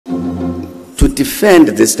defend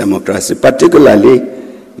this democracy, particularly,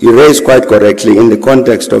 you raised quite correctly, in the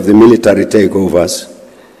context of the military takeovers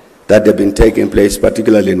that have been taking place,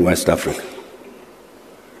 particularly in West Africa.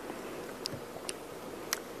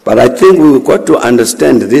 But I think we've got to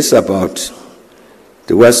understand this about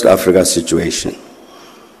the West Africa situation.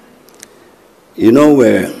 You know,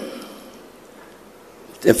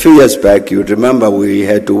 a few years back, you remember we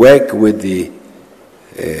had to work with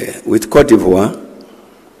Côte d'Ivoire,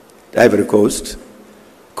 the Ivory Coast,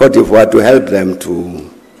 Côte d'Ivoire, to help them to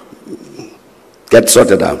get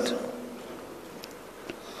sorted out.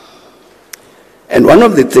 And one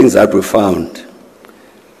of the things that we found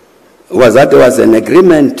was that there was an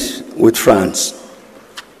agreement with France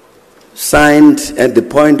signed at the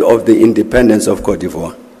point of the independence of Côte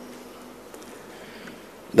d'Ivoire,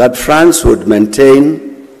 that France would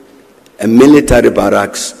maintain a military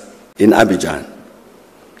barracks in Abidjan,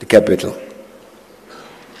 the capital.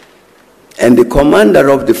 And the commander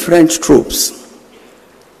of the French troops,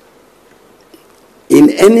 in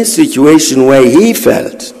any situation where he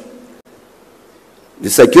felt the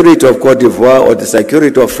security of Côte d'Ivoire or the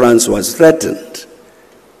security of France was threatened,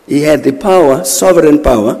 he had the power, sovereign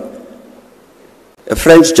power, a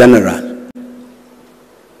French general,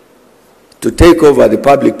 to take over the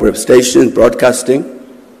public stations, broadcasting,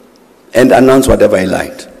 and announce whatever he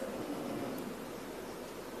liked.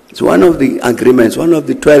 It's one of the agreements, one of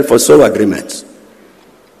the 12 or so agreements,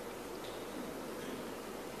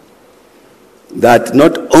 that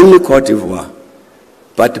not only Côte d'Ivoire,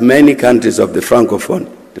 but many countries of the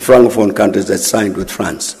Francophone countries that signed with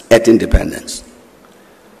France at independence.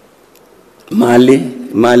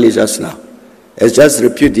 Mali just now, has just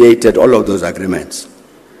repudiated all of those agreements.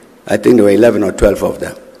 I think there were 11 or 12 of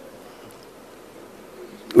them,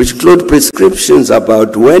 which include prescriptions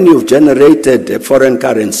about when you've generated a foreign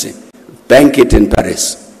currency, bank it in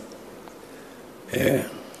Paris.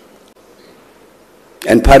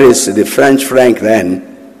 And Paris, the French franc then,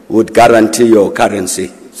 would guarantee your currency,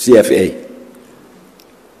 CFA.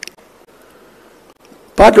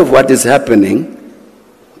 Part of what is happening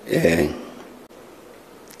in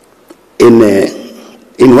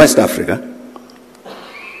West Africa,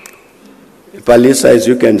 Palisa, as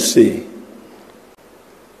you can see,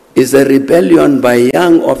 is a rebellion by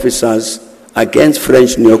young officers against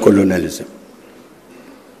French neo-colonialism.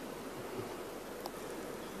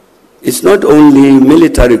 It's not only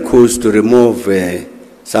military coups to remove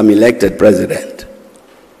some elected president,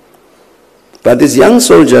 but these young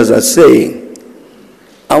soldiers are saying,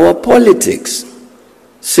 our politics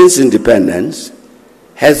since independence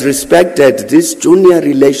has respected this junior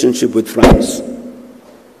relationship with France.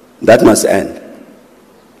 That must end.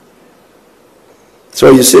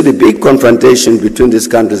 So you see the big confrontation between these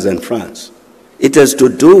countries and France. It has to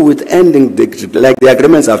do with ending, like the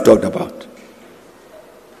agreements I've talked about.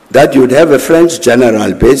 That you'd have a French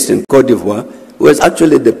general based in Côte d'Ivoire who has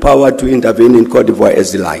actually the power to intervene in Côte d'Ivoire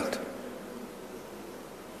as he liked.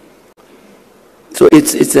 So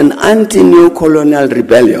it's an anti-neo-colonial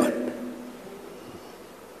rebellion.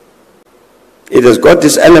 It has got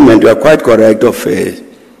this element, you are quite correct, of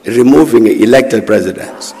removing elected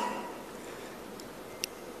presidents.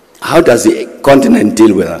 How does the continent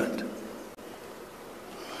deal with that?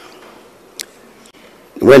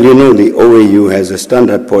 Well, you know, the OAU has a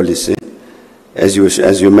standard policy, as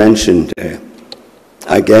you mentioned,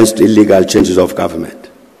 against illegal changes of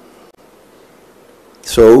government.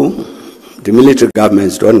 So the military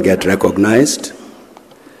governments don't get recognized.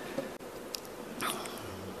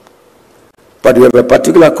 But we have a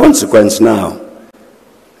particular consequence now,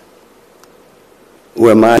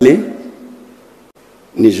 where Mali,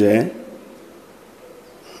 Niger,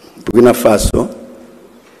 Burkina Faso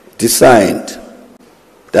decide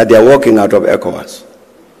that they are walking out of ECOWAS.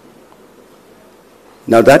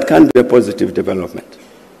 Now that can be a positive development.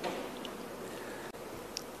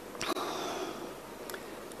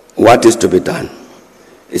 What is to be done?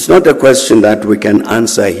 It's not a question that we can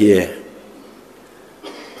answer here.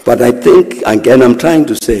 But I think, again, I'm trying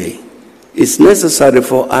to say, it's necessary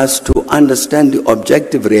for us to understand the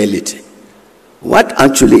objective reality. What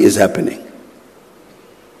actually is happening?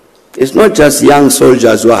 It's not just young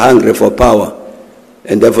soldiers who are hungry for power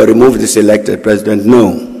and therefore remove this elected president.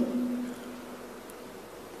 No.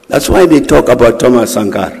 That's why they talk about Thomas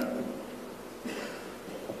Sankara.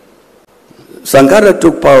 Sankara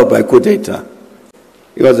took power by coup d'etat.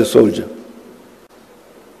 He was a soldier.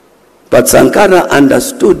 But Sankara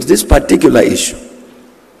understood this particular issue,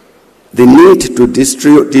 the need to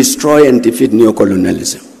destroy and defeat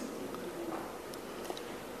neo-colonialism.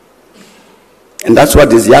 And that's what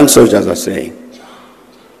these young soldiers are saying.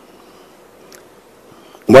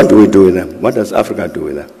 What do we do with them? What does Africa do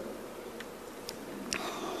with them?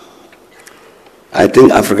 I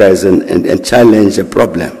think Africa is a challenge, a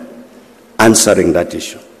problem, answering that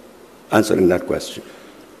issue, answering that question.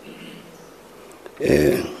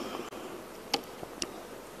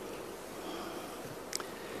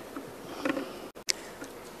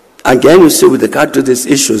 Again, you see, with regard to these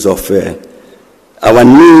issues of our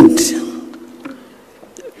need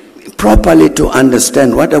properly to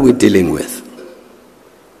understand what are we dealing with.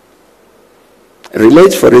 It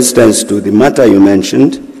relates, for instance, to the matter you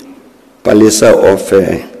mentioned, Palisa, of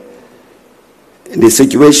the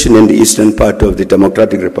situation in the eastern part of the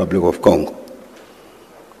Democratic Republic of Congo.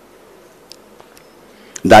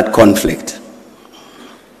 That conflict.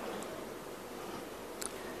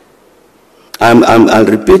 I'll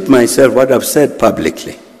repeat myself what I've said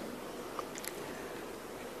publicly.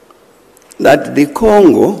 That the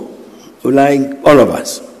Congo, like all of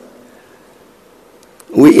us,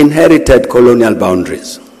 we inherited colonial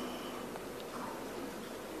boundaries.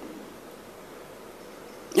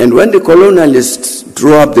 And when the colonialists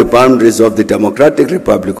drew up the boundaries of the Democratic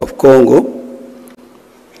Republic of Congo,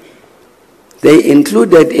 they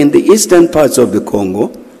included in the eastern parts of the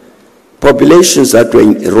Congo populations that were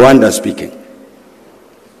Rwanda speaking.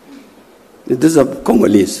 These are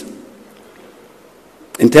Congolese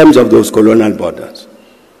in terms of those colonial borders.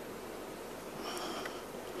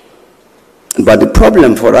 But the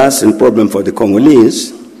problem for us and problem for the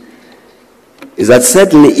Congolese is that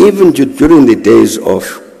certainly even during the days of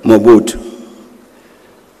Mobutu,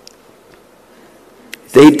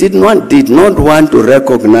 they did not want to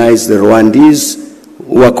recognize the Rwandese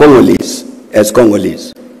who were Congolese as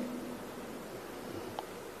Congolese.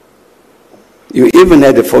 You even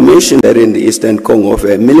had a formation there in the Eastern Congo of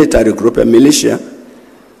a military group, a militia,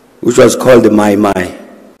 which was called the Mai Mai.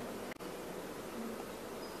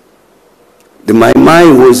 The Mai Mai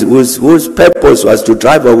whose purpose was to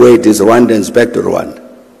drive away these Rwandans back to Rwanda.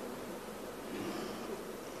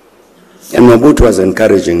 And Mobutu was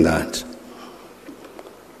encouraging that.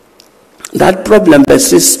 That problem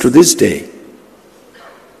persists to this day.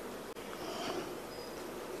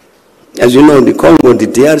 As you know, in the Congo, the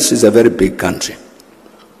DRC is a very big country.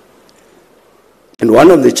 And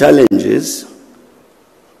one of the challenges,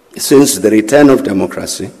 since the return of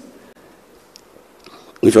democracy,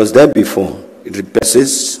 which was there before, it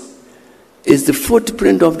persists, is the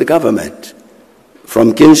footprint of the government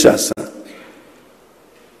from Kinshasa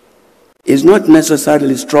is not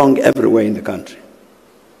necessarily strong everywhere in the country.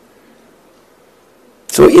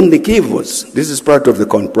 So in the Kivus, this is part of the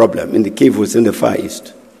problem, in the Kivus in the Far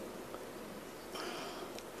East.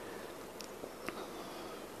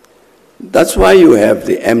 That's why you have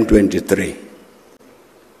the M23.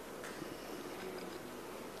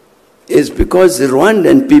 It's because the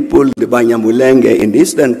Rwandan people, the Banyamulenge in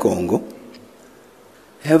Eastern Congo,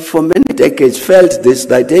 have for many decades felt this,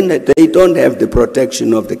 that they don't have the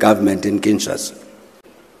protection of the government in Kinshasa.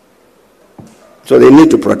 So they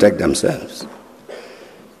need to protect themselves.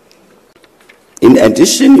 In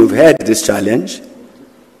addition, you've had this challenge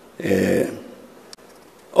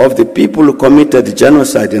of the people who committed the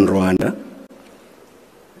genocide in Rwanda,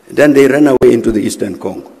 then they ran away into the Eastern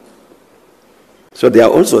Congo. So they are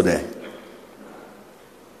also there.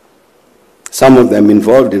 Some of them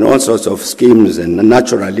involved in all sorts of schemes and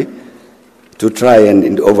naturally to try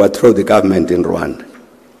and overthrow the government in Rwanda.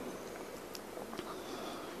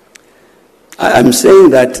 I'm saying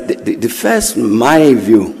that the first, my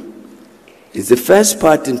view, is the first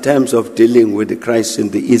part in terms of dealing with the crisis in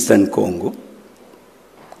the Eastern Congo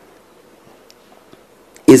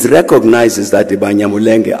is recognizes that the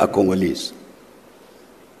Banyamulenge are Congolese.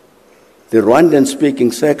 The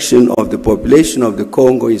Rwandan-speaking section of the population of the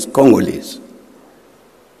Congo is Congolese,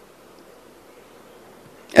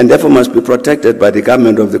 and therefore must be protected by the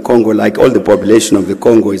government of the Congo, like all the population of the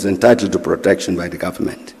Congo is entitled to protection by the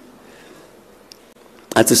government.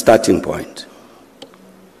 That's a starting point.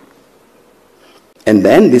 And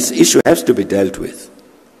then this issue has to be dealt with.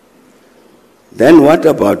 Then what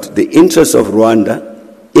about the interests of Rwanda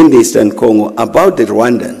in the Eastern Congo, about the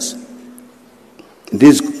Rwandans,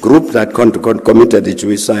 this group that committed the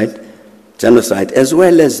genocide, as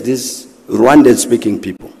well as these Rwandan-speaking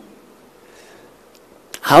people?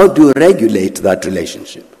 How do you regulate that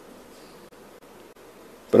relationship?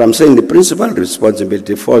 But I'm saying the principal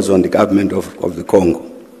responsibility falls on the government of the Congo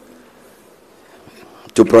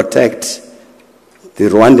to protect the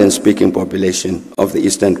Rwandan-speaking population of the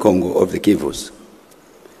Eastern Congo, of the Kivus.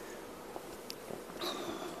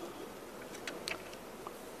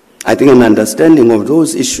 I think an understanding of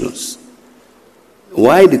those issues,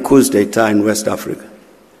 why the coup d'etat in West Africa,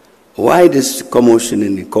 Why this commotion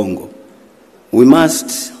in the Congo? We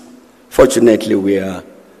must, fortunately we are,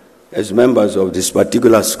 as members of this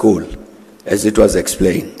particular school, as it was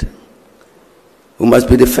explained, we must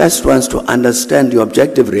be the first ones to understand the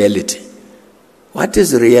objective reality. What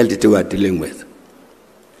is the reality we are dealing with?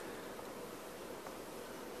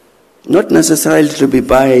 Not necessarily to be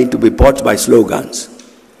bought by slogans,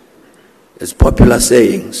 as popular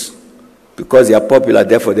sayings. Because they are popular,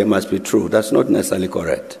 therefore they must be true. That's not necessarily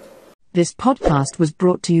correct. This podcast was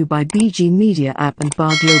brought to you by BG Media App and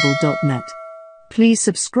barglobal.net. Please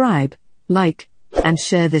subscribe, like, and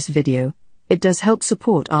share this video. It does help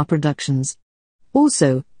support our productions.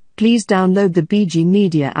 Also, please download the BG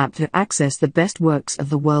Media app to access the best works of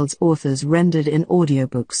the world's authors rendered in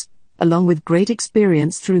audiobooks, along with great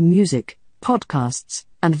experience through music, podcasts,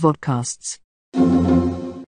 and vodcasts.